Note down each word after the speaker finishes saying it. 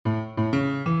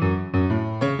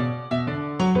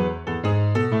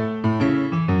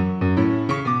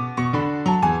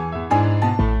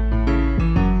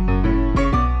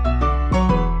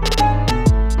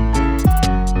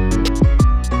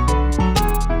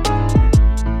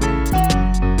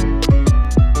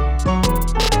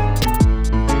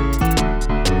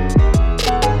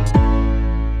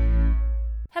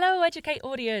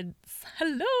audience.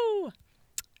 Hello.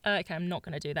 Okay, I'm not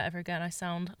going to do that ever again. I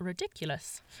sound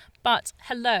ridiculous. But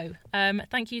hello.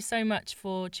 Thank you so much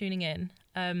for tuning in.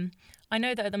 I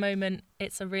know that at the moment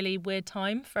it's a really weird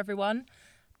time for everyone,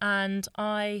 and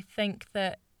I think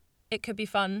that it could be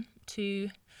fun to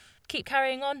keep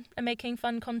carrying on and making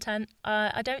fun content.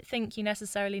 I don't think you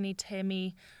necessarily need to hear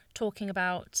me talking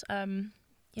about,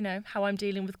 how I'm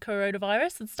dealing with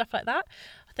coronavirus and stuff like that.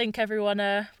 I think everyone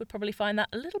would probably find that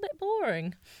a little bit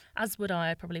boring, as would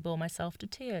I. I'd probably bore myself to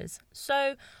tears.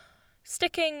 So,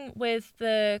 sticking with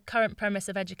the current premise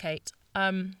of Educate,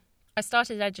 I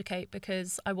started Educate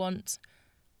because I want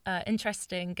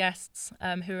interesting guests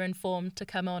who are informed to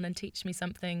come on and teach me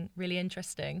something really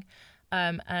interesting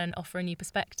and offer a new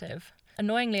perspective.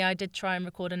 Annoyingly, I did try and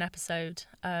record an episode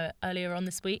earlier on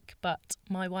this week, but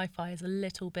my Wi-Fi is a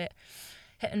little bit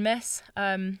hit and miss.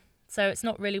 So it's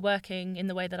not really working in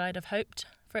the way that I'd have hoped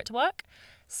for it to work.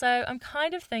 So I'm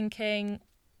kind of thinking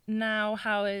now,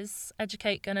 how is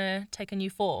Educate going to take a new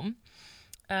form?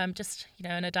 And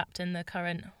adapt in the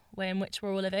current way in which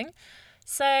we're all living.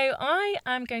 So I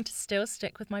am going to still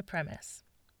stick with my premise.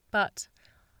 But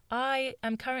I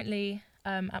am currently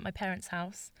at my parents'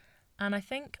 house, and I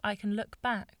think I can look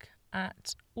back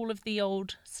at all of the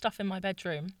old stuff in my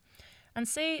bedroom and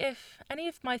see if any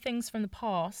of my things from the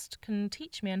past can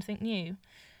teach me anything new.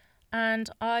 And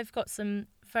I've got some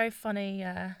very funny,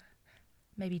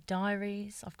 maybe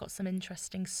diaries. I've got some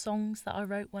interesting songs that I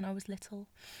wrote when I was little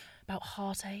about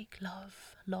heartache,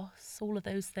 love, loss, all of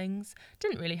those things.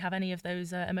 Didn't really have any of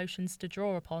those emotions to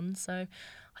draw upon, so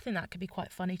I think that could be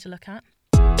quite funny to look at.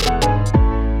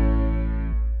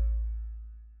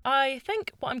 I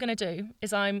think what I'm going to do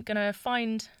is I'm going to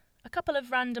find a couple of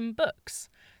random books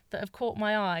that have caught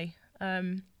my eye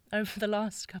over the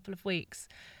last couple of weeks,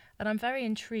 and I'm very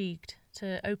intrigued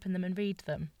to open them and read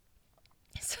them.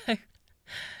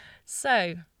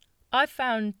 So I've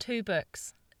found two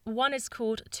books. One is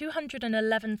called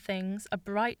 211 Things a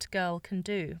Bright Girl Can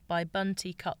Do by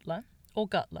Bunty Cutler, or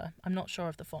Gutler, I'm not sure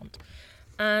of the font.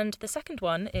 And the second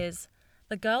one is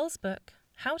The Girl's Book,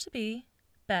 How to Be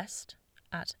Best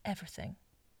at Everything.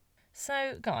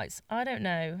 So, guys, I don't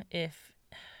know if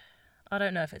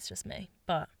it's just me,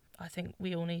 but I think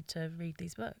we all need to read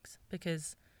these books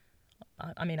because,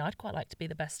 I'd quite like to be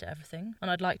the best at everything,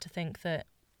 and I'd like to think that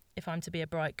if I'm to be a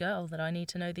bright girl, that I need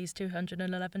to know these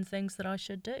 211 things that I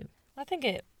should do. I think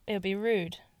it would be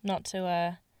rude not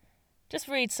to just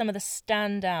read some of the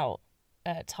standout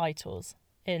titles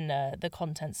in the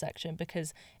content section,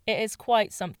 because it is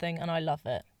quite something and I love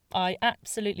it. I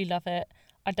absolutely love it.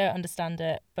 I don't understand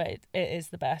it, but it is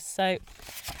the best. So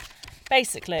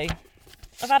basically,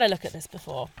 I've had a look at this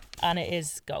before and it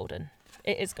is golden.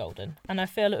 It is golden. And I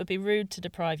feel it would be rude to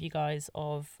deprive you guys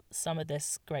of some of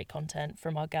this great content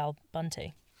from our gal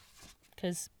Bunty.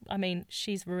 Because,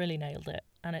 she's really nailed it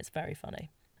and it's very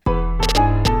funny.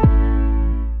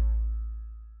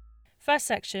 First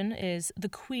section is The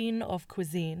Queen of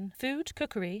Cuisine, Food,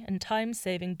 Cookery and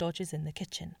Time-Saving Dodges in the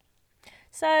Kitchen.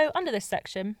 So under this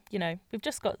section, we've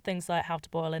just got things like how to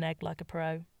boil an egg like a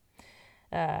pro,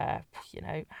 how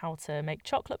to make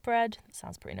chocolate bread. That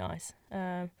sounds pretty nice.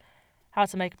 How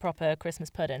to make a proper Christmas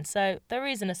pudding. So they're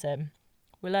easing us in.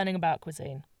 We're learning about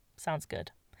cuisine. Sounds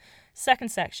good. Second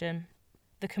section,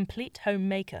 The Complete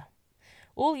Homemaker.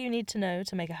 All you need to know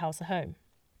to make a house a home.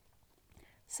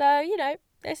 So,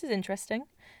 this is interesting.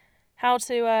 How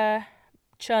to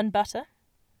churn butter.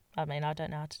 I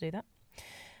don't know how to do that.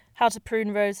 How to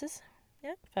prune roses.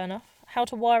 Yeah, fair enough. How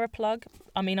to wire a plug.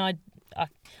 I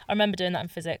remember doing that in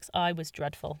physics. I was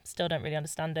dreadful. Still don't really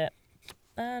understand it.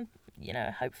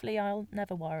 Hopefully I'll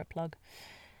never wire a plug.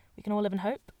 We can all live in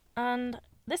hope. And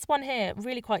this one here,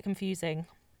 really quite confusing.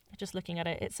 Just looking at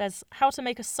it, it says, how to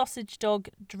make a sausage dog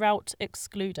drought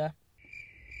excluder.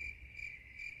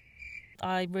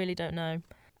 I really don't know.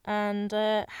 And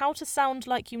how to sound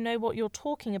like you know what you're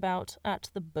talking about at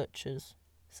the butcher's.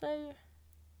 So,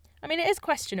 it is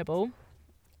questionable.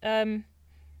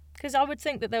 Because I would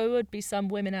think that there would be some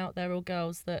women out there or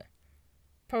girls that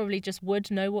probably just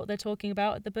would know what they're talking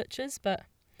about at the butcher's, but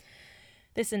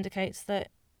this indicates that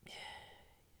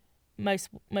most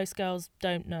girls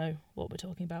don't know what we're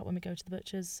talking about when we go to the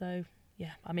butcher's. So,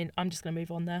 yeah, I'm just going to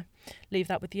move on there. Leave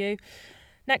that with you.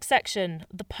 Next section,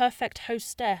 The Perfect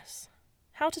Hostess.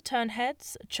 How to turn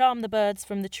heads, charm the birds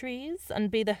from the trees, and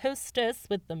be the hostess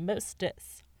with the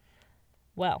mostess.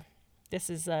 Well, this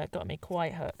has got me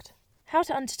quite hooked. How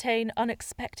to entertain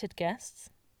unexpected guests.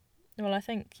 Well, I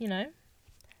think,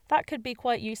 that could be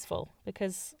quite useful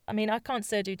because, I can't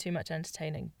say I do too much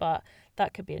entertaining, but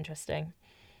that could be interesting.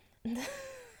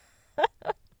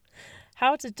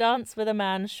 How to dance with a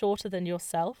man shorter than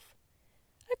yourself.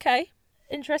 Okay,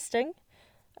 interesting.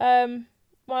 Well,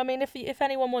 I mean, if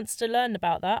anyone wants to learn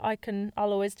about that,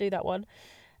 I'll always do that one.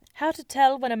 How to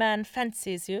tell when a man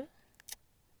fancies you.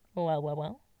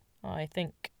 Well. I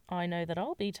think I know that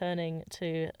I'll be turning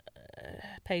to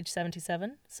page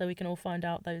 77, so we can all find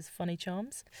out those funny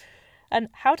charms. And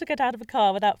how to get out of a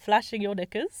car without flashing your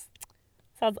knickers.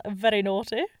 Sounds very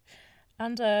naughty.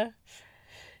 And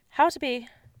how to be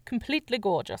completely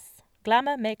gorgeous.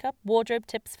 Glamour, makeup, wardrobe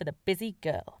tips for the busy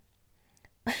girl.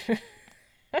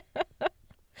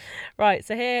 Right,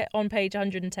 so here on page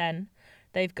 110,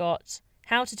 they've got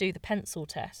how to do the pencil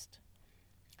test.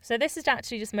 So this has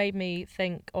actually just made me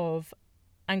think of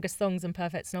Angus Thongs and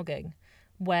Perfect Snogging,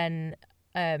 when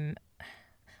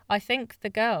I think the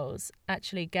girls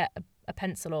actually get a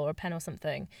pencil or a pen or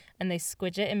something and they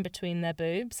squidge it in between their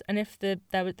boobs, and if they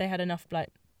had enough like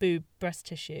boob breast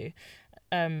tissue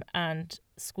and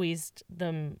squeezed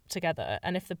them together,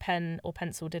 and if the pen or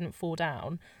pencil didn't fall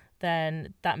down,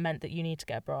 then that meant that you need to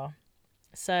get a bra.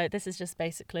 So this is just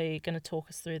basically going to talk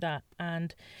us through that.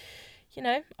 And you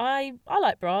know, I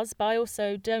like bras, but I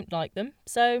also don't like them.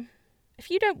 So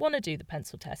if you don't want to do the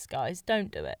pencil test, guys,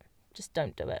 don't do it. Just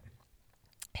don't do it.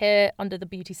 Here, under the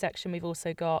beauty section, we've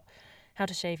also got how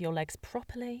to shave your legs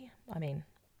properly. I mean,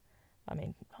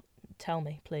 tell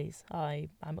me, please. I'm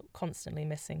constantly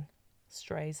missing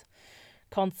strays.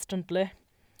 Constantly.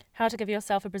 How to give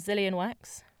yourself a Brazilian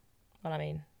wax. Well, I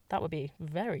mean, that would be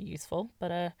very useful,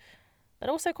 but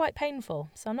also quite painful.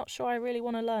 So I'm not sure I really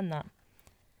want to learn that.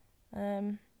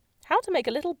 How to make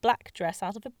a little black dress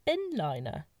out of a bin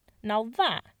liner. Now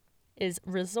that is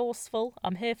resourceful.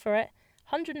 I'm here for it.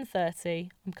 130.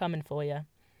 I'm coming for you.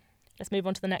 Let's move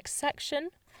on to the next section.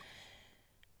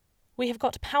 We have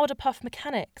got powder puff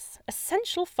mechanics.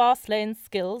 Essential fast lane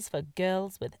skills for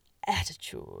girls with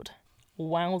attitude.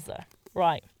 Wowza.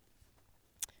 Right.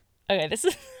 Okay, this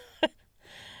is...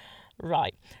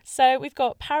 Right. So we've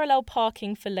got parallel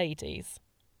parking for ladies.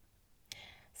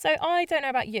 So I don't know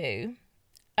about you,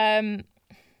 but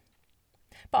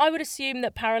I would assume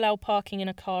that parallel parking in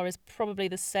a car is probably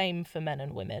the same for men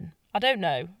and women. I don't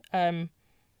know.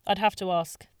 I'd have to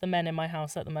ask the men in my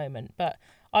house at the moment, but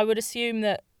I would assume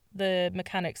that the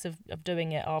mechanics of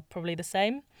doing it are probably the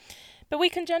same. But we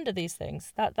can gender these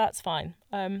things. That's fine.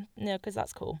 Because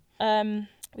that's cool.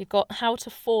 We've got how to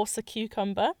force a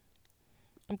cucumber.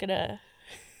 I'm gonna...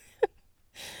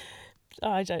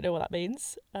 I don't know what that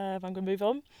means. I'm going to move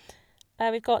on.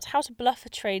 We've got how to bluff a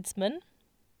tradesman.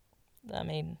 I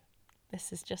mean,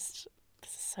 this is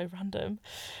so random.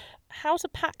 How to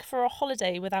pack for a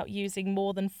holiday without using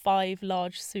more than 5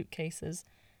 large suitcases.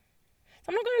 So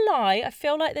I'm not going to lie, I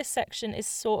feel like this section is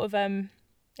sort of,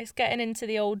 it's getting into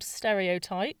the old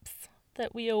stereotypes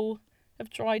that we all have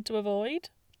tried to avoid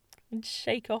and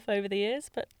shake off over the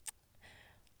years, but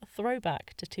a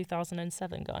throwback to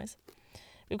 2007, guys.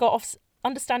 We've got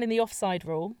understanding the offside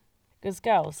rule, because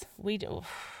girls, we're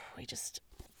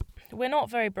not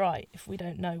very bright if we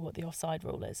don't know what the offside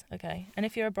rule is, okay? And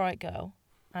if you're a bright girl,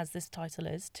 as this title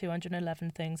is,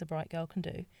 211 Things a Bright Girl Can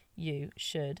Do, you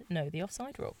should know the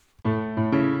offside rule.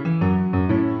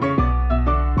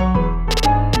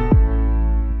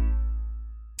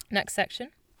 Next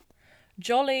section.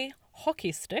 Jolly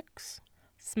hockey sticks,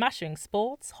 smashing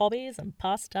sports, hobbies and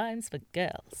pastimes for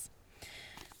girls.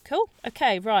 Cool.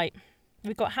 Okay, right.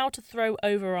 We've got how to throw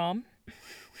overarm.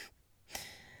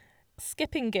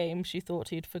 Skipping games you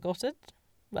thought you'd forgotten.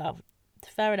 Well,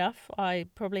 fair enough. I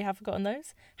probably have forgotten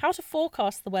those. How to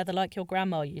forecast the weather like your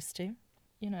grandma used to.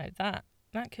 You know, that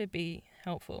could be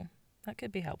helpful. That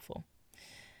could be helpful.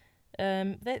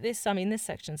 This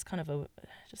section's kind of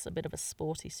just a bit of a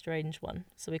sporty, strange one.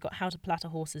 So we've got how to plait a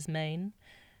horse's mane,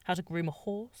 how to groom a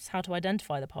horse, how to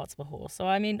identify the parts of a horse. So,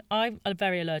 I mean, I'm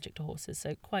very allergic to horses,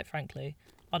 so quite frankly,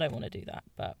 I don't want to do that.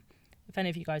 But if any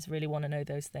of you guys really want to know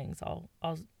those things, I'll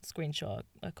screenshot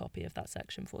a copy of that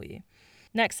section for you.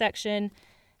 Next section,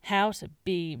 how to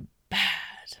be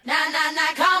bad. Na na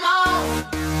na, come on.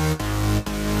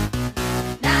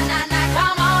 Na na na,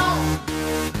 come on.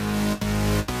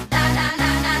 Na na na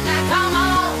na na, come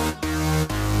on.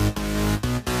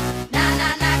 Na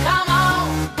na na, come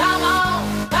on, come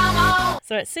on, come on.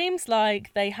 So it seems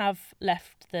like they have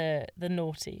left the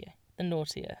naughtier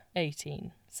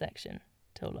 18 section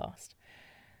till last.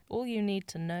 All you need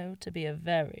to know to be a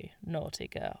very naughty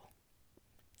girl.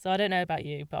 So I don't know about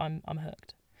you, but I'm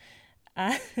hooked.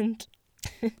 And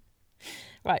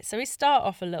right, so we start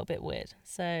off a little bit weird.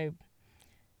 So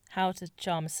how to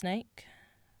charm a snake,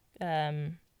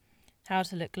 how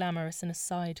to look glamorous in a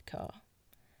sidecar.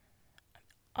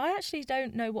 I actually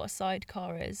don't know what a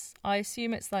sidecar is. I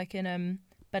assume it's like in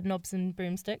Bedknobs and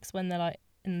Broomsticks when they're like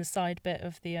in the side bit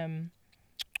of the what do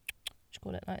you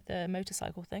call it, like the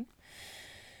motorcycle thing.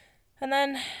 And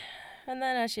then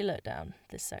as you look down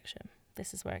this section,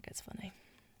 this is where it gets funny.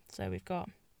 So we've got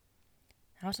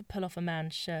how to pull off a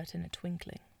man's shirt in a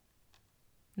twinkling.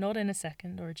 Not in a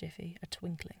second or a jiffy, a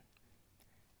twinkling.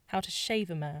 How to shave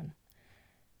a man.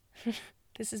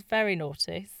 This is very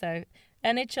naughty, so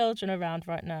any children around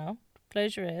right now,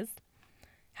 close your ears.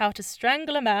 How to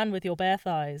strangle a man with your bare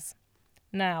thighs.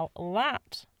 Now,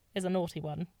 that is a naughty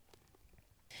one.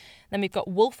 Then we've got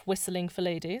wolf whistling for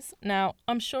ladies. Now,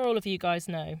 I'm sure all of you guys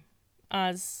know,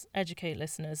 as Educate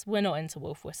listeners, we're not into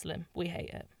wolf whistling. We hate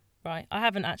it, right? I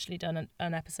haven't actually done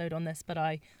an episode on this, but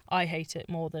I hate it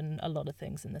more than a lot of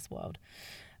things in this world.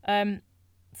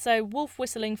 So, wolf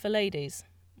whistling for ladies.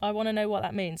 I want to know what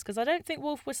that means, because I don't think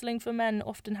wolf whistling for men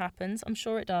often happens. I'm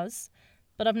sure it does,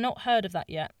 but I've not heard of that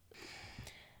yet.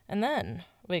 And then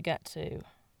we get to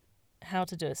how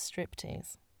to do a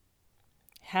striptease.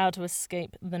 How to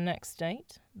escape the next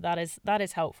date. That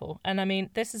is helpful. And I mean,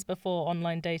 this is before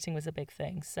online dating was a big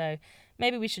thing, so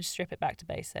maybe we should strip it back to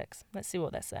basics. Let's see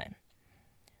what they're saying.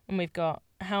 And we've got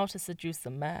how to seduce a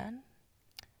man.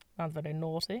 Sounds very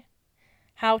naughty.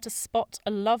 How to spot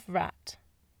a love rat.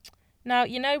 Now,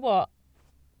 you know what?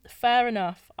 Fair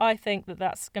enough. I think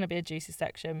that's going to be a juicy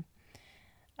section.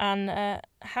 And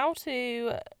how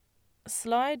to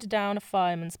slide down a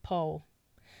fireman's pole.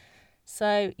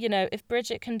 So, you know, if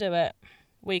Bridget can do it,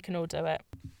 we can all do it.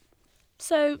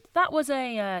 So that was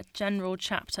a general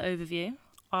chapter overview.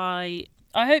 I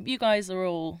hope you guys are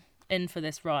all in for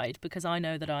this ride, because I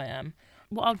know that I am.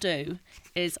 What I'll do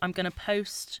is I'm going to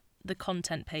post the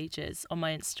content pages on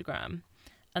my Instagram,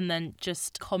 and then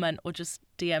just comment or just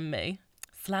DM me.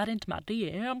 Slide into my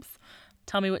DMs.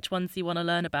 Tell me which ones you want to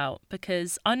learn about,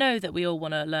 because I know that we all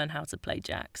want to learn how to play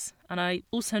jacks. And I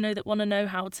also know that want to know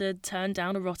how to turn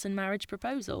down a rotten marriage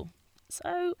proposal.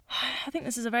 So I think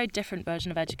this is a very different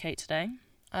version of Educate today.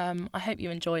 I hope you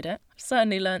enjoyed it. I've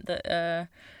certainly learnt that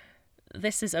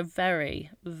this is a very,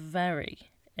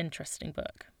 very interesting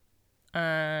book.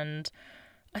 And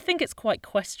I think it's quite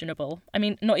questionable. I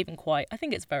mean, not even quite. I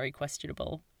think it's very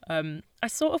questionable. I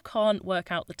sort of can't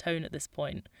work out the tone at this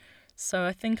point. So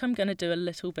I think I'm going to do a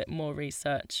little bit more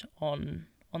research on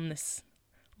this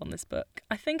book.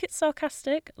 I think it's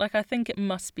sarcastic. Like, I think it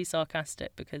must be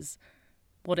sarcastic because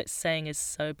what it's saying is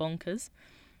so bonkers.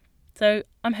 So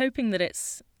I'm hoping that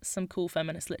it's some cool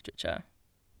feminist literature.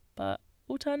 But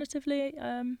alternatively,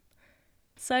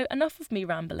 so enough of me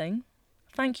rambling.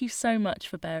 Thank you so much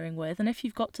for bearing with. And if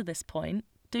you've got to this point,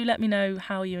 do let me know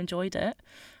how you enjoyed it.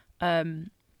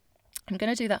 I'm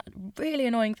going to do that really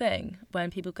annoying thing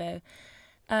when people go,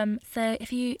 so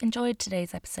if you enjoyed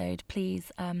today's episode,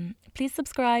 please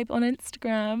subscribe on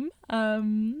Instagram.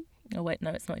 Oh, wait,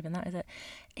 no, it's not even that, is it?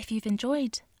 If you've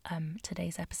enjoyed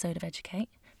today's episode of Educate,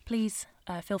 please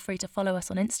feel free to follow us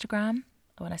on Instagram.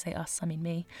 When I say us, I mean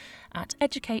me, at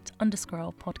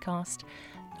educate_podcast.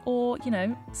 Or, you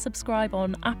know, subscribe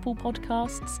on Apple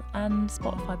Podcasts and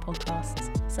Spotify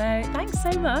Podcasts. So thanks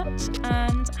so much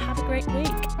and have a great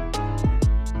week.